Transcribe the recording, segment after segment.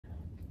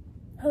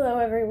Hello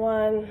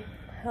everyone.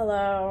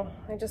 Hello.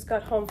 I just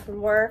got home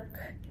from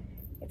work.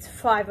 It's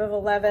 5 of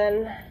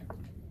 11.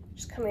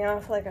 Just coming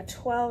off like a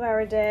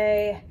 12-hour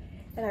day.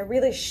 And I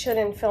really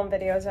shouldn't film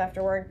videos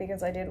after work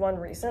because I did one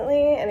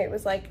recently and it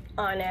was like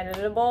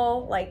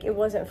uneditable. Like it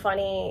wasn't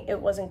funny, it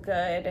wasn't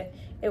good,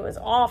 it was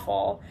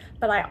awful.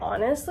 But I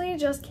honestly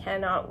just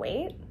cannot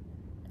wait.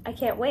 I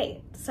can't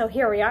wait. So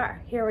here we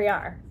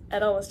are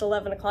at almost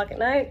 11 o'clock at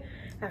night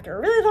after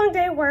a really long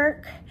day at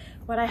work.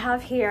 What I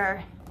have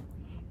here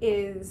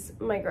is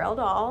my Grail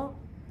doll.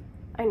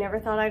 I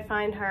never thought I'd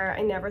find her.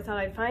 I never thought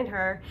I'd find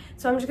her.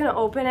 So I'm just gonna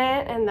open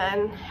it and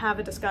then have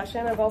a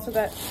discussion. I've also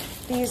got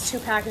these 2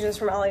 packages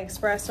from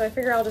AliExpress, so I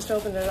figure I'll just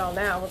open it all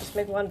now. We'll just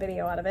make one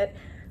video out of it.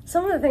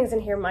 Some of the things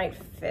in here might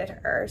fit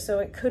her, so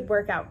it could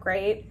work out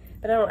great,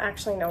 but I don't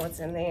actually know what's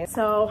in these.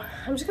 So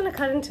I'm just gonna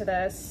cut into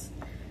this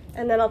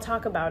and then I'll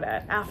talk about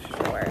it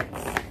afterwards.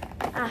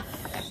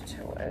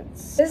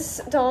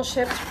 This doll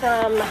shipped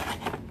from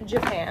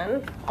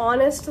Japan.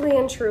 Honestly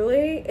and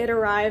truly, it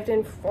arrived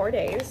in 4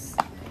 days,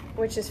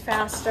 which is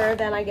faster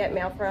than I get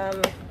mail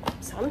from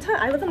sometimes.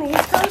 I live on the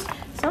East Coast.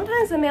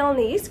 Sometimes the mail on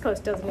the East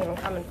Coast doesn't even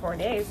come in 4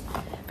 days,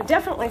 but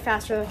definitely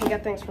faster than I can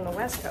get things from the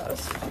West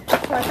Coast.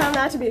 So I found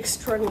that to be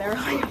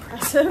extraordinarily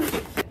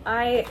impressive.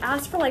 I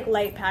asked for like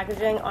light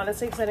packaging,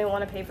 honestly, because I didn't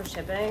want to pay for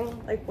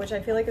shipping, like, which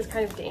I feel like is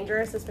kind of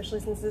dangerous,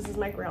 especially since this is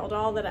my Grail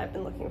doll that I've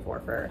been looking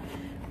for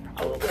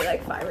probably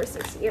like 5 or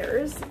 6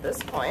 years at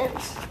this point.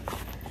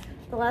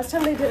 The last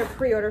time they did a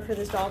pre-order for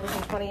this doll was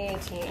in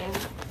 2018,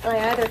 and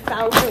I either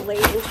found her late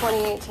in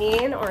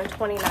 2018 or in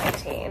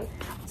 2019,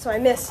 so I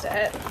missed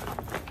it,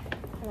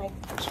 and I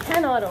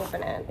cannot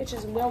open it. It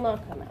just will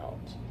not come out.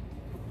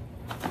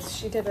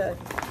 She did an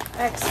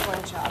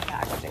excellent job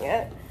packaging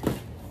it.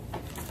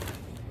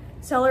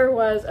 Seller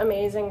was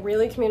amazing,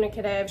 really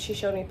communicative. She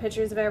showed me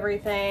pictures of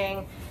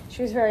everything.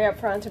 She was very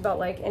upfront about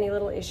like any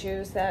little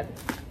issues that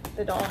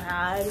the doll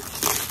had.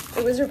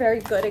 It was a very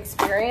good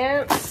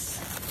experience.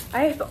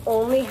 I've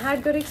only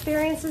had good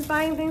experiences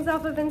buying things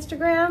off of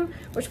Instagram,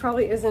 which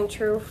probably isn't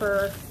true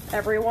for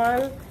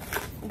everyone,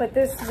 but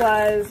this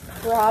was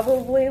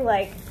probably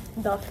like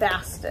the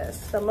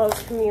fastest, the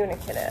most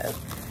communicative,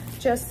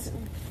 just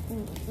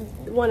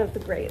one of the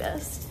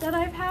greatest that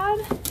I've had.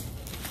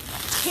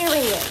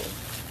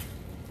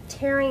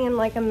 Tearing in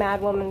like a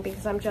mad woman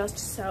because I'm just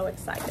so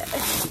excited.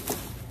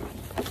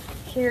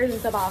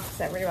 Here's the box,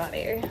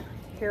 everybody.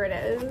 Here it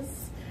is.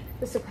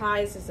 The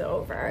surprise is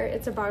over.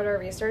 It's a Barter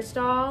Research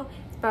doll.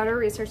 It's Barter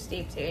Research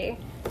Deep Tea.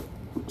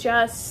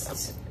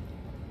 Just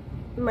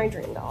my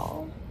dream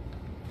doll.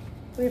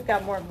 We've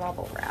got more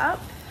bubble wrap.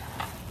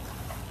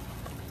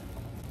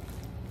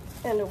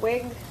 And a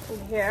wig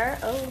in here.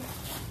 Oh,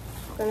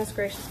 goodness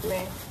gracious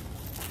me.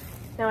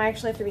 Now I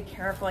actually have to be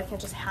careful. I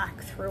can't just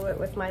hack through it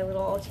with my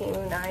little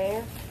Timu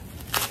knife.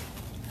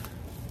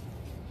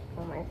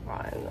 Oh my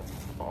god.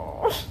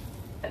 Oh.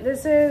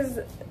 This is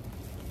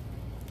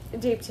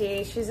Deep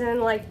Tea. She's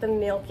in like the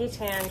milky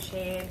tan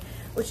shade,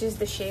 which is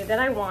the shade that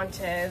I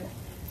wanted.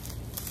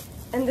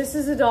 And this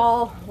is a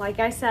doll, like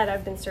I said,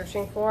 I've been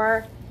searching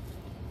for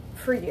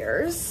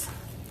years.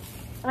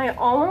 I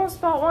almost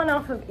bought one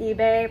off of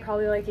eBay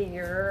probably like a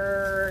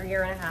year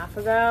and a half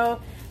ago,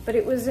 but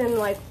it was in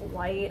like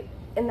white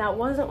and that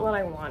wasn't what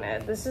I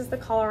wanted. This is the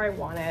color I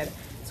wanted.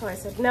 So I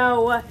said,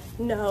 no,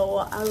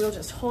 I will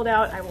just hold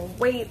out, I will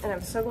wait, and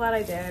I'm so glad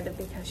I did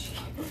because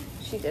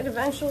she did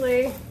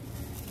eventually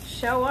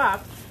show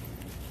up.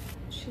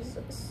 She's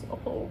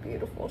so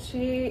beautiful.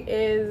 She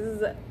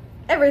is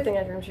everything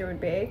I dreamed she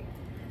would be.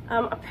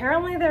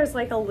 Apparently there's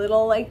like a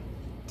little like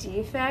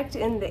defect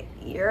in the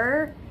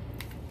ear.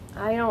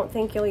 I don't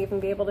think you'll even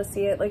be able to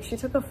see it. Like she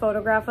took a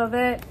photograph of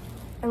it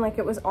and like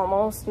it was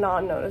almost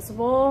not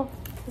noticeable.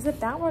 Is it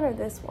that one or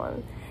this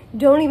one?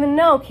 Don't even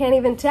know, can't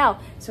even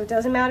tell. So it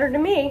doesn't matter to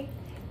me.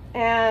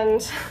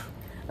 And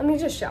let me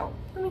just show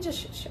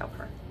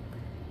her.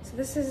 So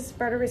this is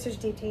Barter Research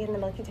Deep Tea in the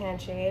Milky Tan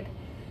shade.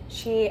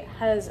 She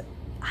has,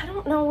 I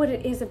don't know what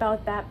it is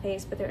about that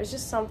face, but there is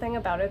just something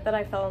about it that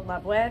I fell in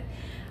love with.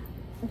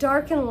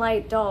 Dark and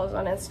Light Dolls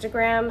on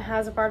Instagram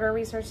has a Barter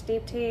Research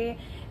Deep Tea,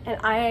 and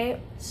I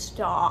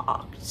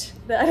stalked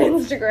that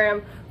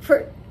Instagram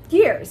for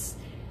years,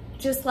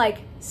 just like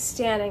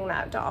standing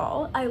that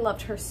doll. I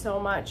loved her so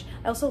much.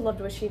 I also loved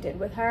what she did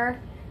with her,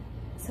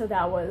 so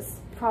that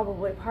was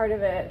probably part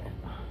of it.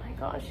 Oh my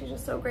gosh, she's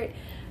just so great.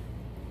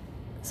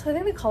 So I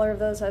think the color of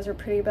those eyes are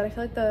pretty, but I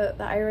feel like the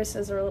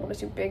irises are a little bit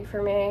too big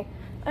for me.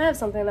 I have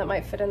something that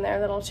might fit in there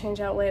that I'll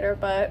change out later,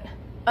 but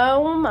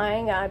oh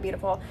my god,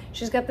 beautiful.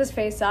 She's got this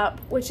face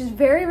up, which is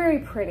very, very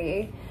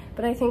pretty,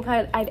 but I think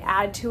I'd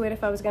add to it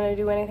if I was gonna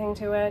do anything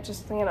to it.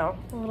 Just, you know,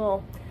 a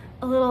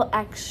little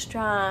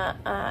extra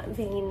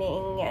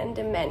veining and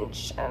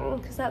dimension,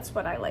 because that's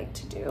what I like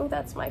to do.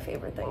 That's my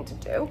favorite thing to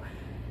do.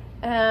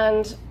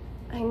 And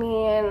I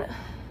mean,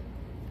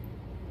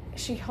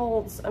 she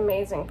holds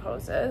amazing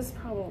poses,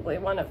 probably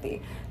one of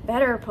the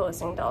better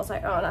posing dolls I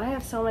own. I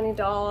have so many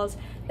dolls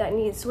that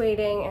need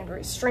sueding and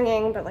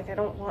restringing, but like I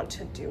don't want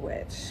to do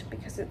it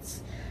because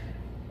it's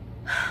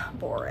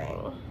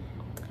boring.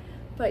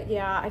 But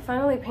yeah, I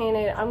finally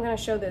painted, I'm gonna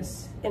show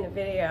this in a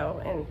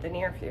video in the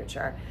near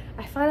future.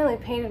 I finally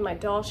painted my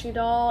Dolce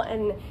doll,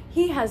 and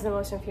he has the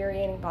most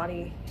infuriating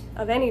body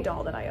of any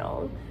doll that I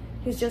own.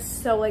 He's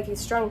just so like, he's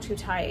strung too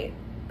tight,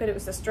 but it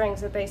was the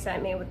strings that they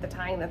sent me with the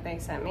tying that they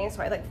sent me,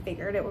 so I like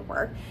figured it would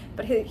work.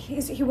 But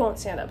he won't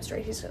stand up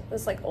straight. He's got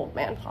this like old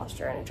man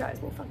posture, and it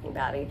drives me fucking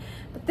batty.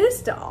 But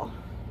this doll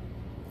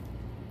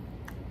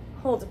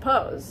holds a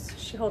pose.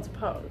 She holds a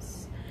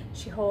pose.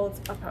 She holds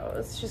a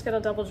pose. She's got a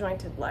double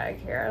jointed leg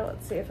here.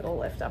 Let's see if it'll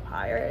lift up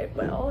higher. It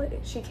will.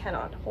 She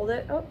cannot hold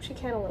it. Oh, she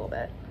can a little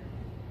bit.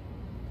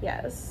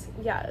 Yes,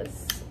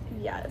 yes,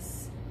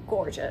 yes.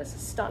 Gorgeous,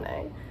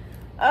 stunning.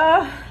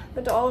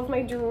 The doll of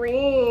my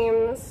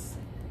dreams.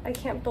 I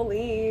can't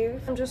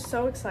believe. I'm just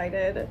so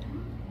excited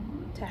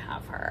to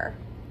have her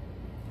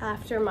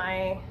after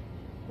my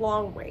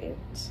long wait.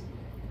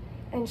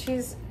 And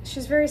she's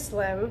very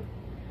slim.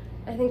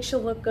 I think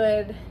she'll look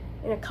good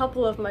in a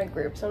couple of my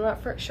groups. I'm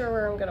not for sure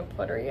where I'm gonna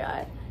put her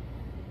yet.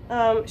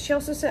 She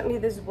also sent me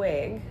this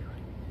wig,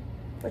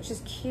 which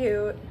is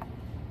cute.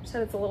 She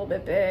said it's a little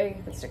bit big.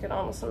 You can stick it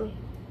on with some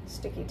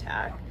sticky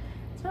tack.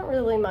 It's not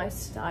really my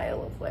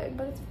style of wig,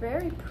 but it's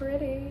very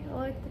pretty. I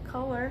like the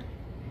color.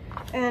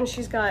 And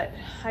she's got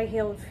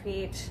high-heeled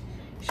feet.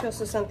 She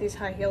also sent these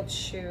high-heeled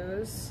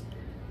shoes,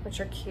 which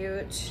are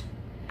cute.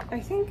 I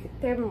think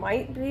there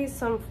might be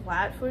some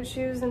flat-foot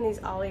shoes in these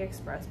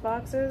AliExpress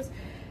boxes,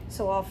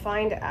 so I'll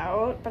find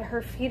out. But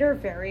her feet are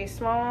very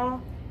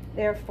small.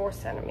 They're 4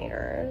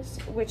 centimeters,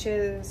 which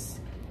is,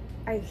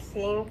 I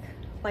think,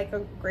 like a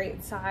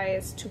great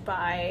size to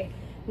buy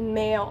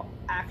male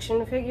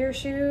action figure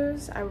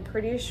shoes. I'm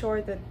pretty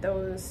sure that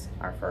those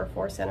are for a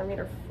 4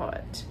 centimeter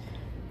foot.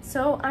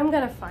 So I'm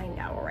gonna find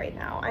out right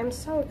now. I'm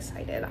so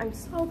excited. I'm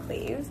so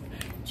pleased.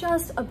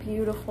 Just a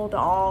beautiful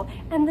doll,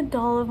 and the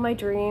doll of my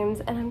dreams,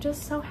 and I'm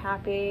just so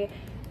happy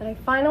that I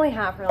finally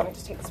have her. Let me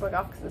just take this wig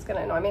off because it's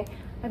gonna annoy me.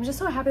 I'm just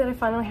so happy that I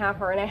finally have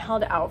her, and I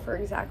held out for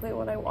exactly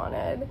what I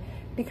wanted,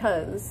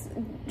 because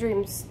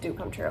dreams do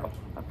come true,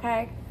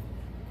 okay?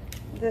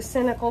 The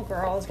cynical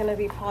girl is gonna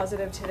be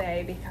positive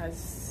today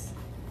because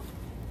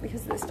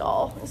this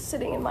doll is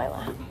sitting in my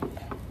lap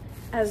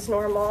as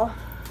normal,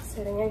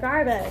 sitting in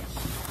garbage.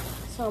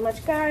 So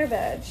much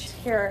garbage.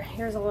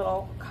 Here's a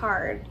little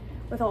card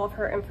with all of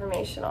her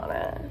information on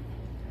it,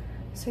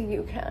 so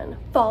you can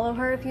follow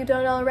her if you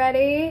don't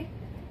already.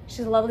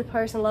 She's a lovely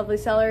person, lovely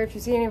seller. If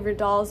you see any of her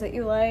dolls that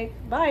you like,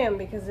 buy them,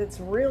 because it's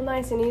real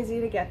nice and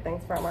easy to get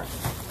things from her.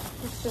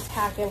 Let's just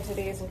hack into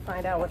these and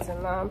find out what's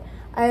in them.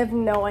 I have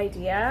no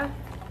idea,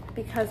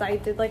 because I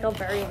did like a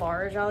very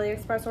large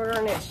AliExpress order,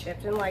 and it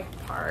shipped in like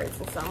parts,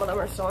 and some of them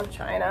are still in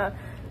China,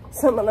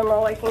 some of them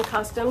are like in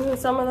customs, and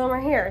some of them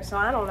are here, so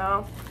I don't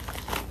know.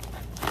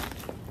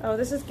 Oh,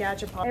 this is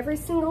Gashapon. Every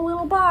single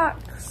little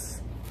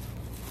box,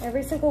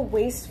 every single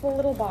wasteful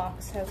little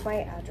box has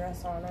my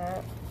address on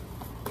it.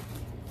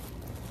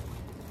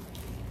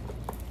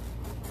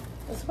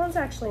 This one's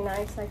actually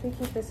nice. I can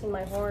keep this in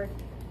my hoard.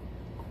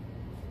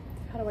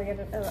 How do I get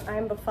it? I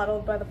am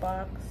befuddled by the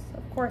box.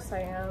 Of course I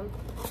am.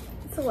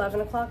 It's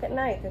 11 o'clock at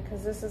night,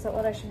 because this isn't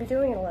what I should be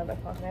doing at 11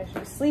 o'clock at night. I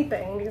should be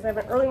sleeping, because I have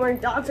an early morning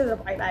doctor's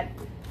appointment.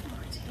 Oh,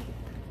 tape.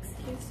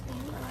 Excuse me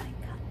while I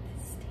cut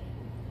this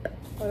tape.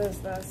 What is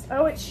this?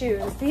 Oh, it's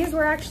shoes. These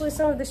were actually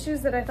some of the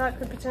shoes that I thought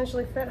could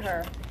potentially fit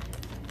her.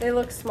 They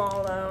look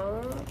small,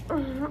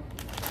 though.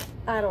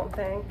 I don't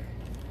think.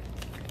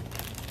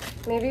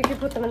 Maybe if you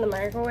put them in the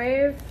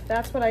microwave.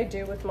 That's what I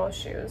do with most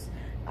shoes.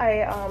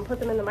 I put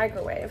them in the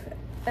microwave,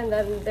 and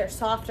then they're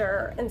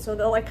softer, and so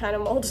they'll like kind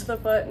of mold to the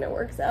foot, and it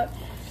works out.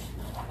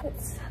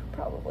 It's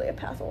probably a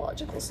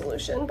pathological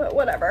solution, but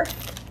whatever.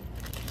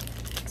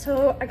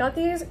 So I got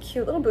these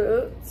cute little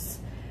boots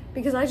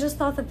because I just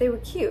thought that they were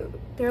cute.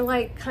 They're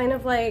like kind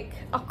of like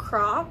a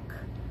Croc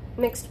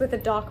mixed with a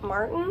Doc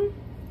Marten.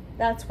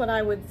 That's what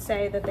I would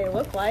say that they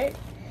look like.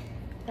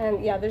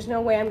 And yeah, there's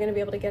no way I'm gonna be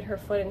able to get her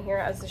foot in here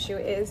as the shoe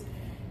is,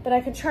 but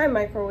I could try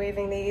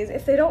microwaving these.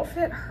 If they don't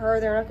fit her,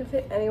 they're not gonna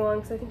fit anyone,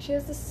 because I think she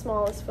has the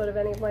smallest foot of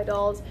any of my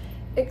dolls,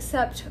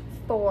 except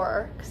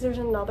for, because there's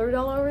another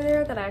doll over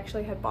there that I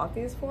actually had bought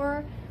these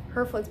for.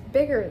 Her foot's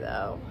bigger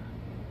though,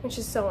 which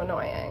is so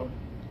annoying.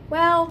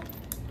 Well,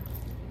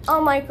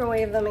 I'll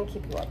microwave them and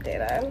keep you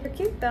updated. They're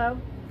cute though,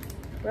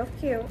 real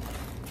cute.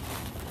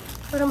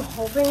 What I'm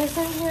hoping is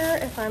in here,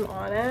 if I'm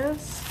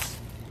honest,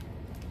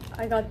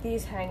 I got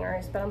these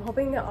hangers, but I'm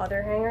hoping the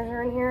other hangers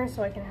are in here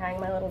so I can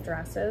hang my little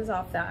dresses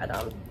off that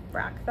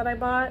rack that I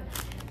bought.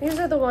 These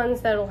are the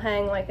ones that'll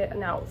hang like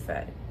an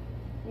outfit.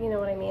 You know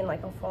what I mean?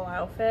 Like a full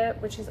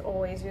outfit, which is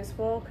always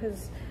useful,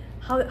 because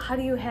how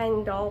do you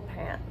hang doll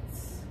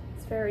pants?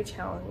 It's very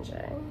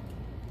challenging.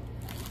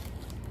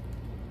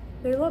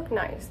 They look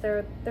nice.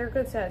 They're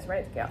good size,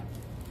 right? Yeah.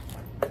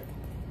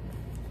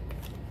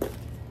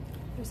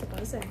 There's the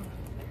buzzing.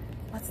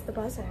 What's the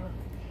buzzing?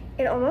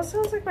 It almost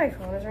sounds like my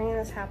phone is ringing.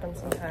 This happens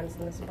sometimes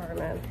in this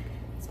apartment.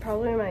 It's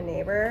probably my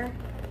neighbor,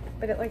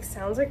 but it like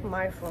sounds like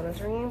my phone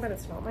is ringing, but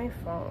it's not my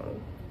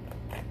phone.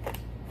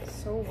 It's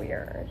so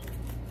weird.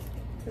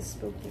 It's a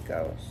spooky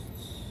ghost.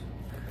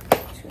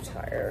 2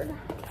 tired.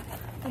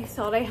 I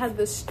thought I had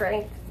the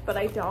strength, but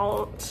I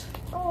don't.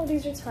 Oh,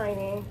 these are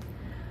tiny.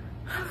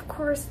 Of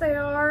course they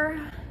are.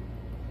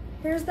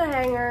 Here's the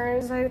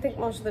hangers. I think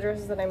most of the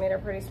dresses that I made are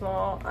pretty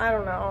small. I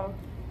don't know.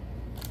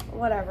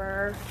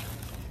 Whatever.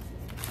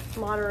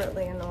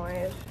 Moderately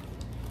annoyed.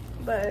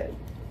 But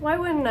why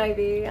wouldn't I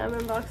be? I'm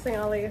unboxing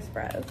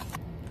AliExpress.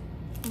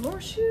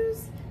 More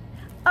shoes?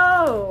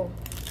 Oh,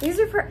 these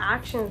are for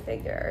action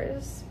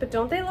figures. But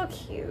don't they look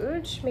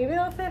huge? Maybe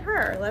they'll fit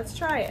her. Let's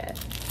try it.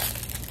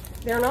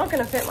 They're not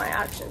gonna fit my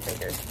action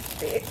figures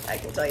feet. I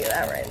can tell you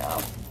that right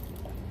now.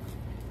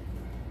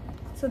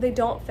 So they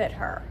don't fit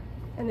her.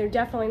 And they're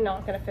definitely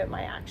not gonna fit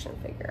my action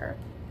figure.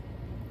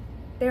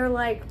 They're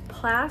like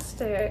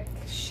plastic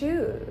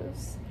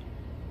shoes.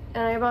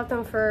 And I bought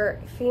them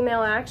for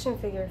female action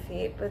figure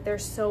feet, but they're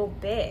so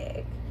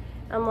big.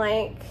 I'm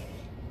like,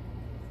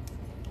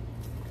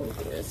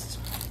 confused.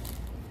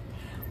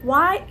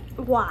 Why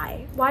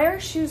are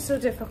shoes so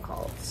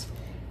difficult?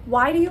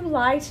 Why do you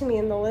lie to me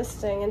in the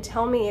listing and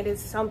tell me it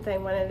is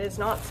something when it is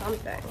not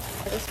something?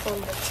 This one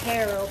will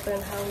tear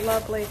open, how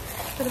lovely.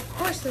 But of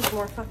course there's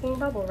more fucking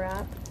bubble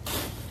wrap.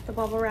 The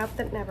bubble wrap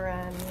that never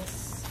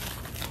ends.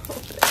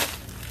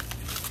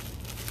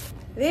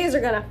 These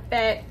are gonna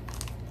fit.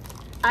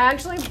 I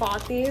actually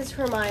bought these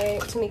for my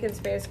Tamika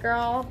Space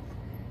Girl.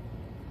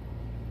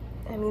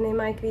 I mean, they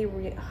might be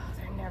they're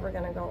never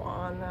gonna go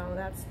on though,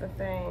 that's the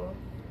thing.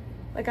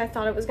 Like, I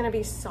thought it was gonna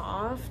be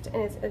soft, and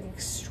it's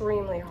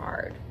extremely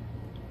hard.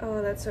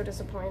 Oh, that's so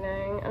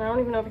disappointing. And I don't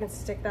even know if I can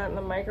stick that in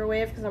the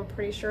microwave, because I'm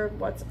pretty sure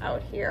what's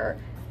out here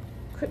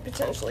could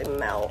potentially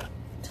melt.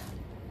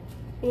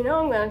 You know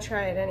I'm gonna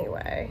try it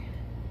anyway.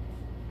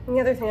 And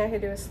the other thing I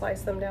could do is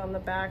slice them down the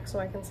back so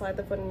I can slide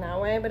the foot in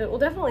that way, but it will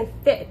definitely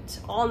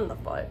fit on the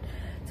foot.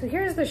 So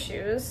here's the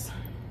shoes.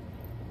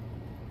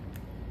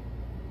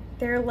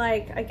 They're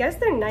like, I guess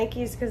they're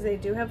Nikes because they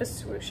do have a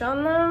swoosh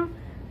on them,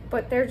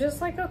 but they're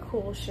just like a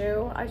cool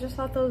shoe. I just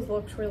thought those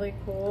looked really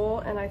cool,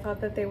 and I thought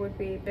that they would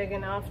be big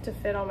enough to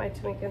fit on my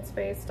Tamika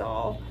Space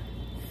doll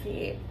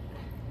feet.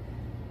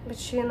 But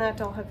she and that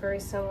doll have very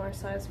similar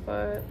size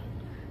foot.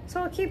 So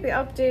I'll keep you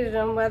updated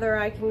on whether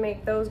I can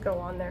make those go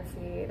on their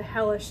feet. A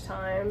hellish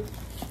time.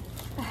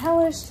 A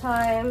hellish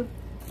time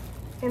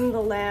in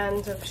the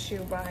land of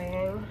shoe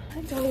buying.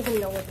 I don't even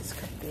know what this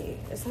could be.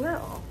 Isn't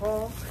that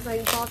awful? Because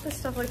I bought this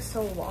stuff like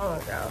so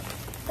long ago.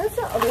 That's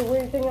the other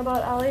weird thing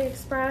about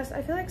AliExpress.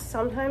 I feel like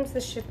sometimes the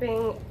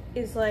shipping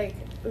is like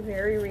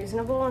very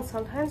reasonable and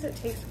sometimes it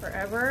takes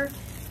forever.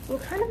 You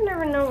kind of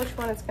never know which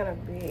one it's gonna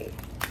be.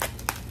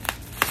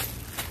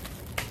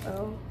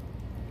 Oh,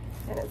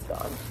 and it's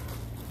gone.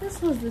 This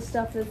was the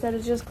stuff that said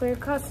it just cleared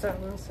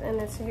customs,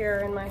 and it's here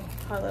in my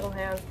hot little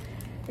hands.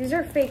 These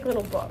are fake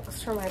little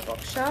books from my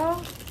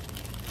bookshelf,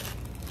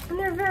 and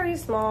they're very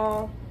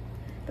small,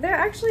 but they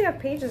actually have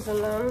pages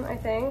in them, I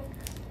think.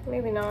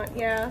 Maybe not,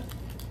 yeah.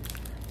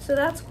 So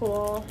that's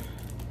cool.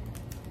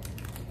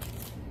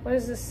 What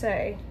does this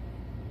say?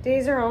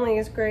 Days are only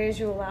as gray as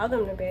you allow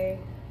them to be.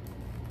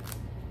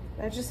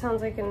 That just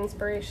sounds like an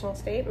inspirational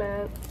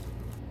statement.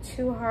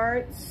 Two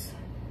hearts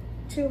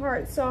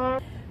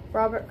song.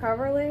 Robert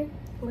Coverley,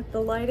 with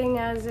the lighting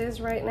as is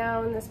right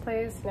now in this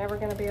place, never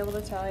gonna be able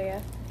to tell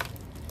you.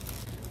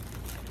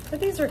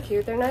 But these are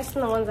cute, they're nicer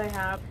than the ones I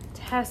have.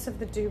 Tess of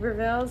the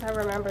Dubervilles, I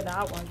remember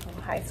that one from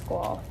high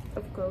school.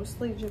 Of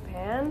Ghostly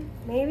Japan,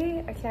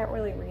 maybe? I can't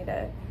really read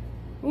it.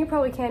 You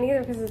probably can't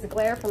either because it's a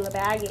glare from the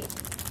baggie.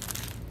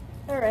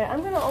 All right,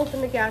 I'm gonna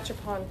open the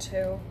Gashapon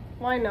too.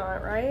 Why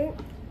not, right?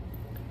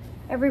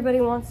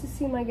 Everybody wants to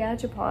see my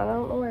Gashapon. I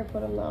don't know where I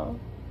put him though.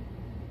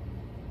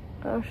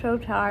 I'm so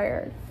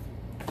tired.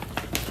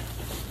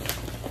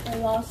 I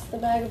lost the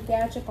bag of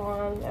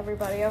Gashapon,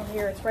 everybody. Oh,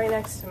 here, it's right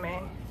next to me.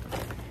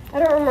 I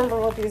don't remember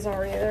what these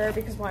are either,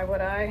 because why would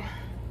I?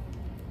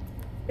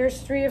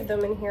 There's 3 of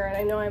them in here, and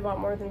I know I bought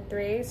more than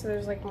 3, so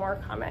there's like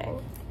more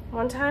coming.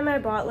 One time I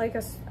bought like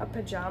a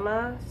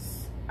pajama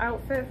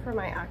outfit for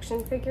my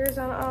action figures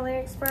on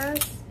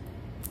AliExpress,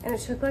 and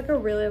it took like a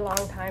really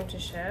long time to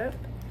ship.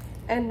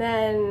 And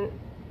then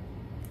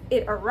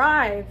it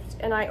arrived,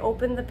 and I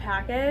opened the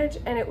package,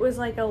 and it was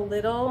like a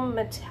little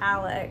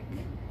metallic,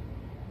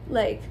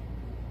 like,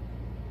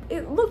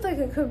 it looked like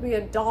it could be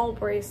a doll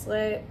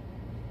bracelet,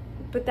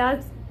 but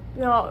that's,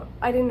 no,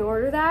 I didn't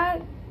order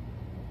that.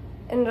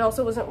 And it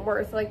also wasn't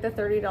worth like the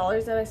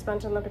 $30 that I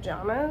spent on the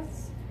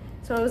pajamas.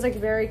 So I was like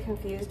very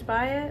confused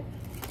by it.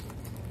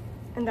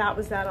 And that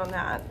was that on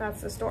that.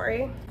 That's the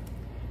story.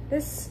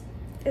 This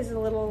is a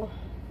little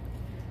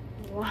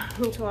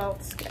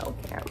 1/12 scale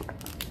camera.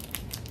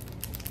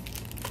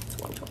 It's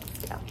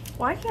 1/12, yeah.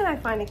 Why can't I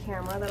find a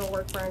camera that'll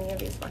work for any of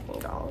these fucking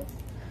dolls?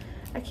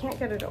 I can't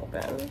get it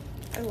open.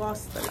 I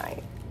lost the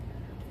knife.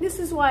 This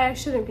is why I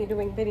shouldn't be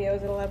doing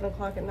videos at 11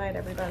 o'clock at night,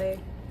 everybody.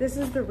 This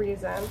is the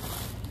reason.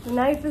 The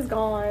knife is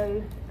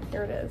gone.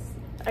 Here it is.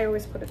 I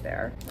always put it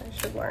there. I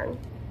should learn.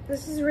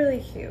 This is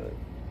really cute.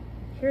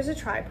 Here's a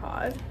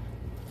tripod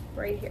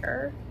right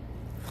here.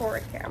 for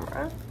a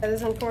camera. That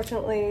is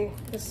unfortunately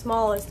the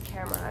smallest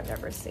camera I've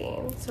ever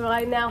seen. So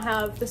I now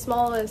have the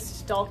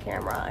smallest doll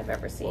camera I've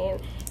ever seen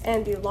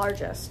and the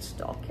largest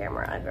doll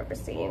camera I've ever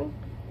seen.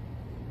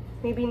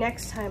 Maybe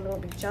next time it'll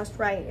be just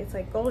right. It's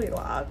like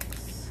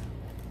Goldilocks.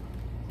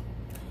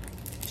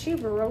 She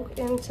broke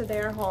into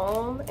their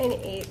home and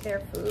ate their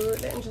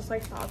food and just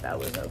like thought that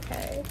was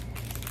okay.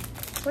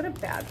 What a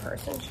bad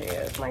person she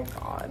is, my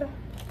God.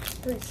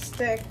 3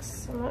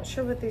 sticks. I'm not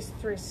sure what these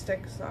 3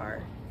 sticks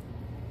are.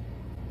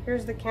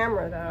 Here's the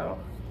camera though.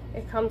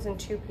 It comes in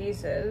 2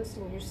 pieces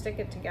and you stick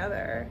it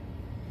together.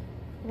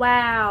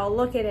 Wow,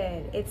 look at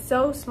it. It's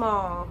so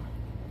small.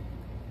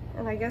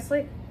 And I guess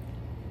like,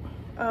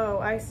 oh,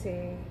 I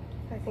see.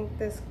 I think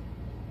this,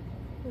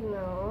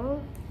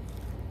 no.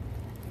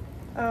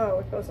 Oh,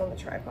 it goes on the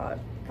tripod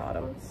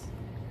bottoms.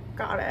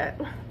 Got it.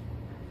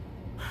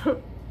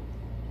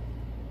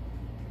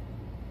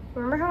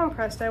 Remember how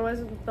impressed I was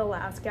with the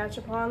last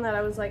Gashapon that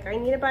I was like, I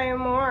need to buy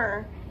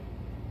more.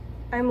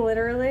 I'm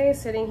literally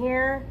sitting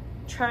here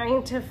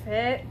trying to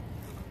fit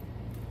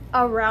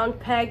a round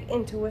peg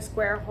into a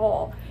square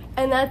hole.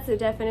 And that's the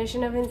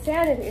definition of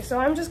insanity. So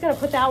I'm just gonna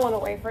put that one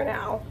away for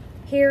now.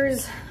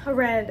 Here's a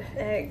red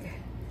egg.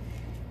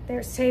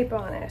 There's tape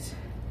on it.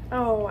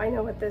 Oh, I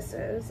know what this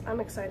is. I'm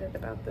excited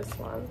about this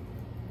one.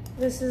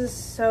 This is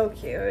so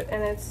cute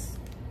and it's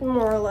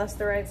more or less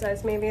the right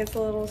size. Maybe it's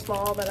a little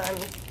small, but I'm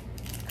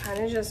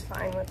kind of just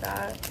fine with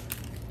that.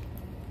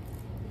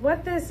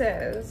 What this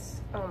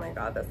is, oh my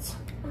God, that's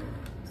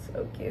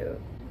so cute.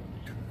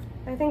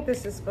 I think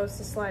this is supposed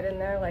to slide in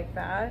there like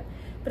that,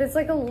 but it's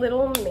like a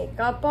little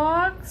makeup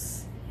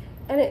box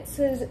and it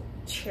says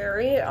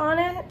Cherry on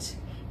it.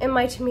 And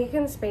my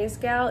Tamika Space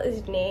Gal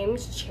is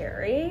named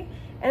Cherry.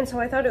 And so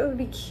I thought it would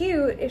be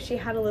cute if she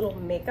had a little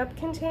makeup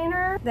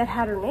container that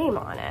had her name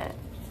on it.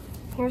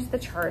 Here's the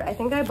chart. I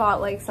think I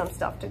bought like some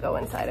stuff to go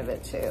inside of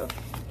it too.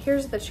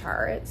 Here's the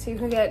chart. So you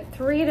can get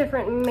 3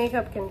 different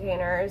makeup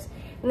containers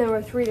and then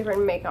with 3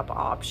 different makeup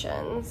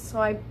options. So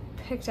I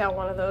picked out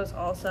one of those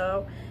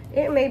also.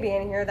 It may be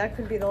in here. That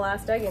could be the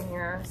last egg in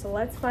here. So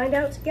let's find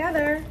out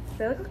together.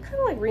 They look kind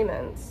of like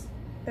remnants.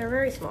 They're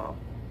very small.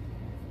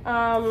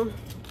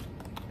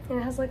 And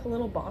it has like a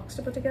little box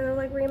to put together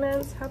like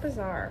remnants. How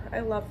bizarre.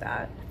 I love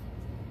that.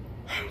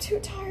 I'm too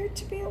tired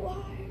to be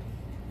alive.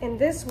 And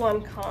this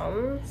one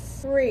comes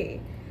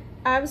 3.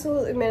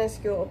 Absolutely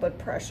minuscule but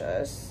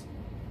precious.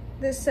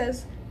 This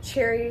says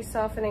Cherry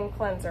Softening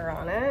Cleanser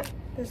on it.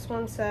 This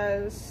one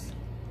says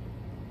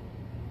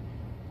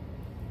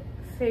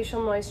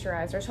Facial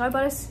Moisturizer. So I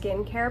bought a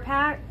skincare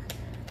pack,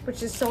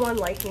 which is so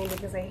unlike me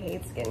because I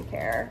hate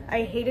skincare.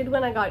 I hated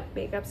when I got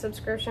makeup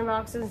subscription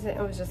boxes and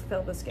it was just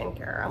filled with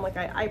skincare. I'm like,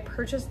 I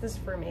purchased this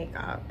for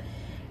makeup.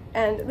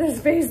 And this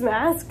face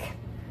mask,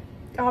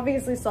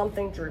 obviously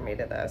something drew me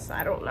to this.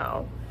 I don't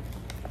know.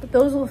 But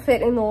those will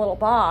fit in the little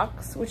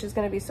box, which is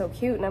gonna be so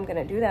cute, and I'm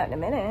gonna do that in a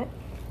minute.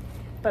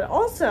 But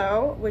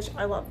also, which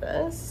I love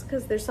this,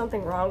 because there's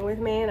something wrong with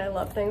me and I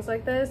love things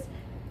like this,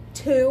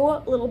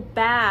 2 little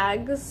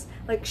bags,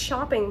 like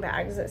shopping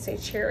bags that say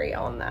Cherry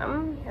on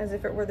them, as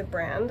if it were the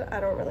brand. I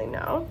don't really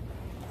know.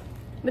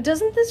 But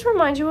doesn't this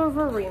remind you of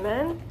a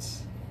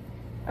remnant?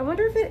 I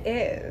wonder if it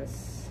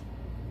is.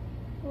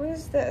 What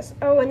is this?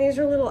 Oh, and these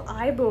are little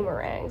eye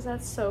boomerangs.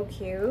 That's so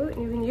cute.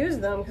 You can use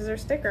them because they're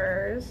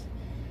stickers.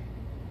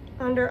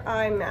 Under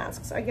eye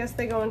masks. I guess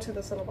they go into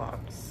this little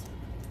box.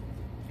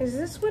 Is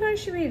this what I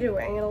should be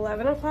doing at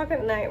 11 o'clock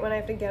at night when I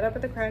have to get up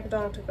at the crack of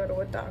dawn to go to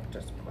a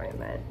doctor's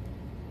appointment?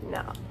 No.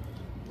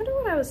 I wonder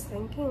what I was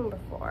thinking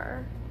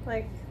before.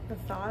 Like, the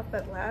thought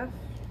that left.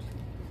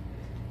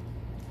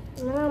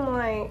 And then I'm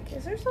like,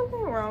 is there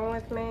something wrong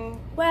with me?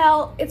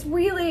 Well, it's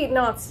really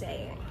not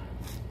staying.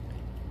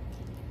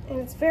 And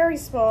it's very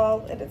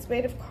small, and it's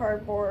made of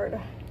cardboard.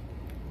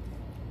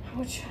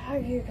 Which,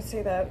 you could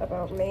say that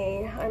about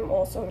me. I'm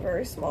also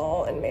very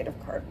small and made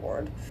of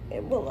cardboard.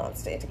 It will not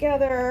stay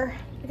together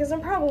because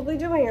I'm probably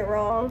doing it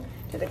wrong.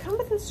 Did it come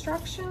with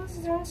instructions?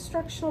 Is there an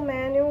instructional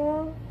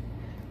manual?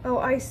 Oh,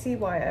 I see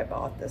why I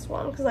bought this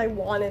one, because I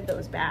wanted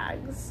those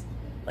bags.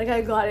 Like,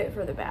 I got it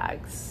for the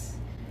bags.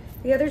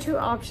 The other 2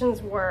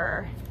 options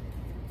were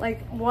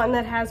like one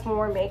that has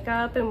more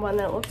makeup and one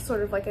that looks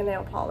sort of like a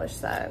nail polish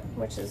set,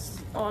 which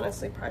is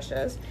honestly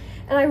precious.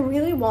 And I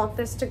really want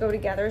this to go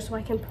together so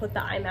I can put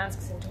the eye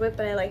masks into it,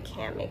 but I like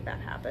can't make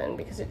that happen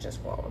because it just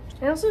won't.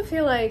 I also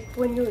feel like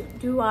when you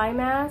do eye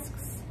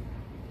masks,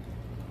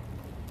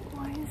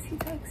 why is he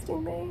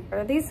texting me?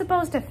 Are these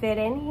supposed to fit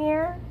in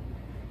here?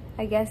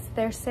 I guess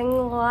they're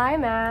single eye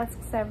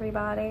masks,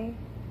 everybody.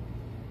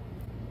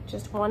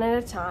 Just one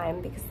at a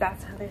time because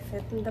that's how they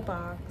fit in the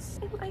box.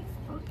 What am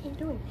I fucking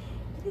doing?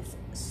 It is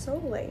so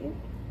late.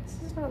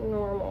 This is not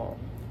normal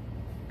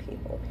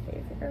people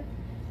behavior.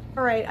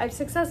 All right, I've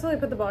successfully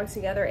put the box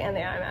together and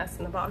the eye mask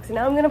in the box. And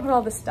now I'm gonna put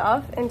all the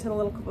stuff into the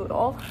little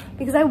caboodle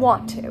because I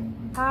want to.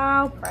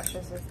 How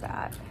precious is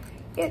that?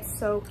 It's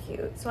so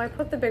cute. So I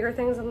put the bigger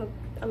things on the,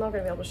 I'm not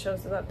gonna be able to show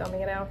this without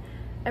dumbing it out.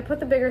 I put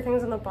the bigger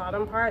things on the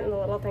bottom part and the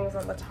little things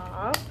on the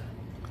top.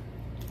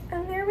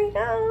 And there we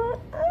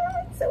go.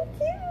 Oh, it's so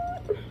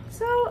cute.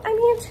 So, I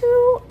mean,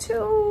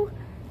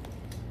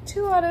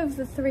 two out of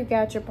the 3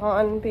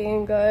 Gashapon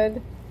being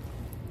good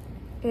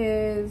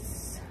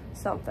is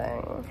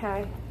something.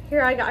 Okay,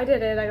 here I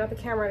did it. I got the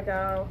camera to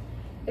go.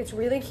 It's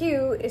really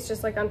cute. It's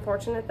just like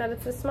unfortunate that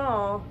it's this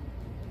small.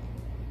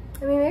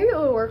 I mean, maybe it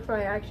will work for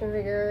my action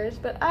figures,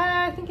 but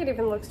I think it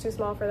even looks too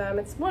small for them.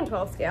 It's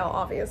 1/12 scale,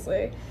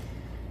 obviously.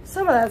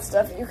 Some of that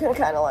stuff you can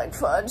kind of like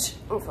fudge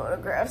in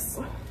photographs.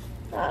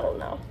 I don't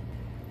know.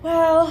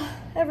 Well,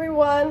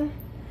 everyone,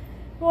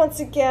 once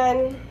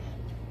again,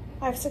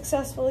 I've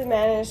successfully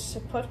managed to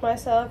put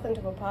myself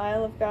into a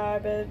pile of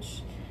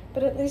garbage,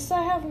 but at least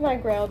I have my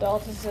Grail doll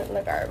to sit in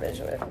the garbage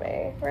with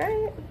me,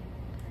 right?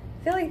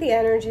 I feel like the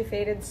energy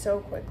faded so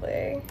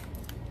quickly.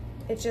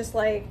 It just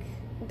like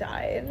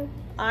died.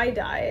 I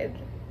died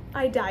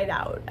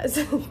out as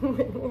a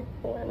human.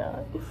 Why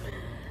not?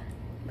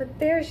 But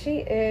there she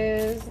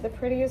is, the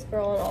prettiest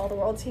girl in all the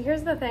world. See,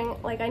 here's the thing,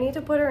 like I need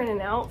to put her in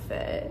an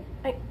outfit.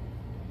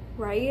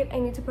 Right? I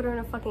need to put her in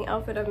a fucking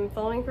outfit. I've been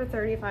filming for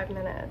 35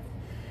 minutes.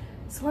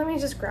 So let me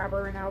just grab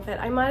her an outfit.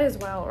 I might as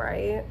well,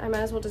 right? I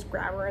might as well just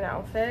grab her an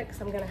outfit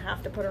because I'm gonna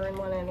have to put her in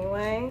one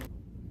anyway.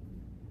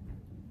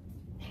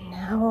 And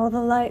now all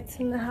the lights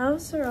in the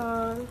house are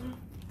on.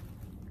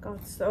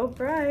 Got so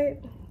bright.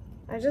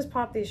 I just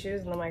popped these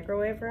shoes in the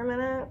microwave for a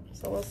minute,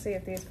 so we'll see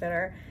if these fit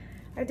her.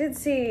 I did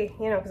see,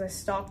 you know, because I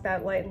stalked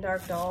that Light and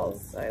Dark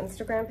Dolls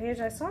Instagram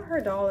page, I saw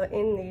her doll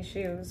in these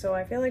shoes, so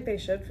I feel like they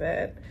should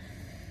fit.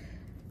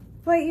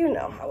 But you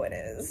know how it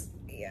is.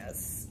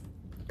 Yes.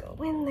 Go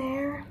in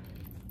there.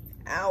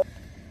 Ow.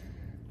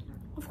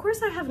 Of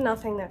course I have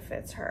nothing that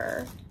fits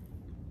her.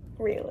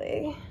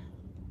 Really.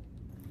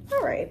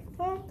 Alright,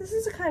 well, this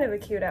is a kind of a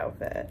cute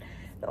outfit.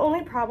 The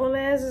only problem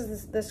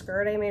is the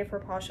skirt I made for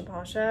Pasha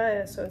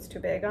Pasha, so it's too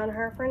big on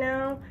her for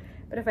now.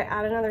 But if I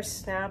add another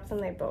snap, then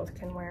they both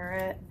can wear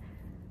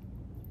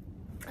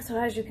it. So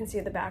as you can see,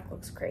 the back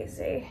looks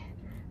crazy.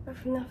 But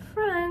from the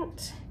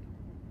front,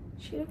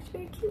 she looks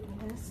very cute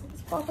in this.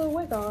 Let's pop her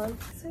wig on.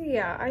 So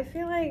yeah, I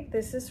feel like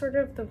this is sort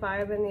of the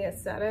vibe and the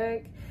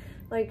aesthetic.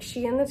 Like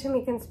she and the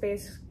Tamika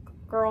Space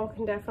Girl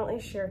can definitely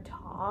share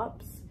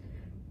tops.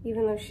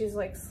 Even though she's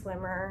like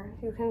slimmer,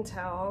 you can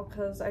tell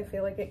because I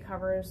feel like it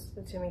covers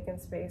the Tamika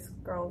Space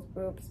Girl's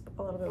boobs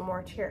a little bit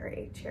more.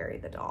 Cherry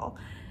the doll.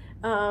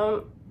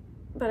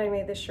 But I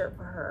made this shirt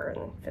for her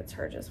and it fits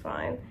her just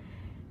fine.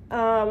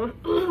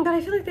 But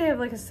I feel like they have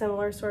like a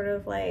similar sort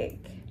of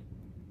like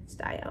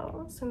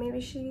style. So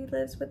maybe she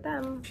lives with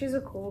them. She's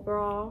a cool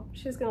girl.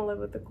 She's gonna live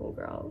with the cool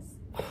girls.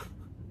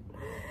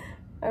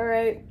 All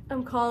right,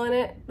 I'm calling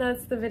it.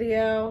 That's the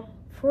video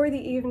for the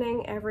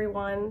evening,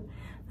 everyone.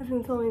 I've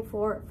been filming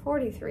for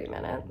 43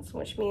 minutes,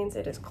 which means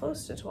it is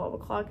close to 12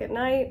 o'clock at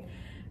night.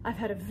 I've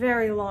had a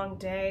very long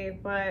day,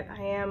 but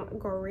I am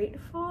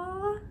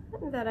grateful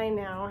that I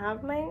now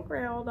have my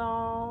Grail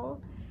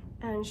doll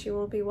and she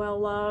will be well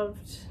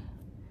loved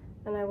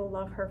and I will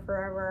love her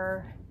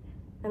forever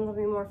and there'll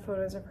be more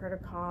photos of her to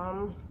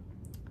come.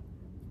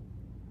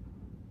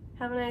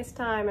 Have a nice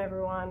time,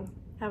 everyone.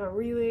 Have a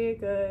really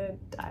good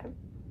time.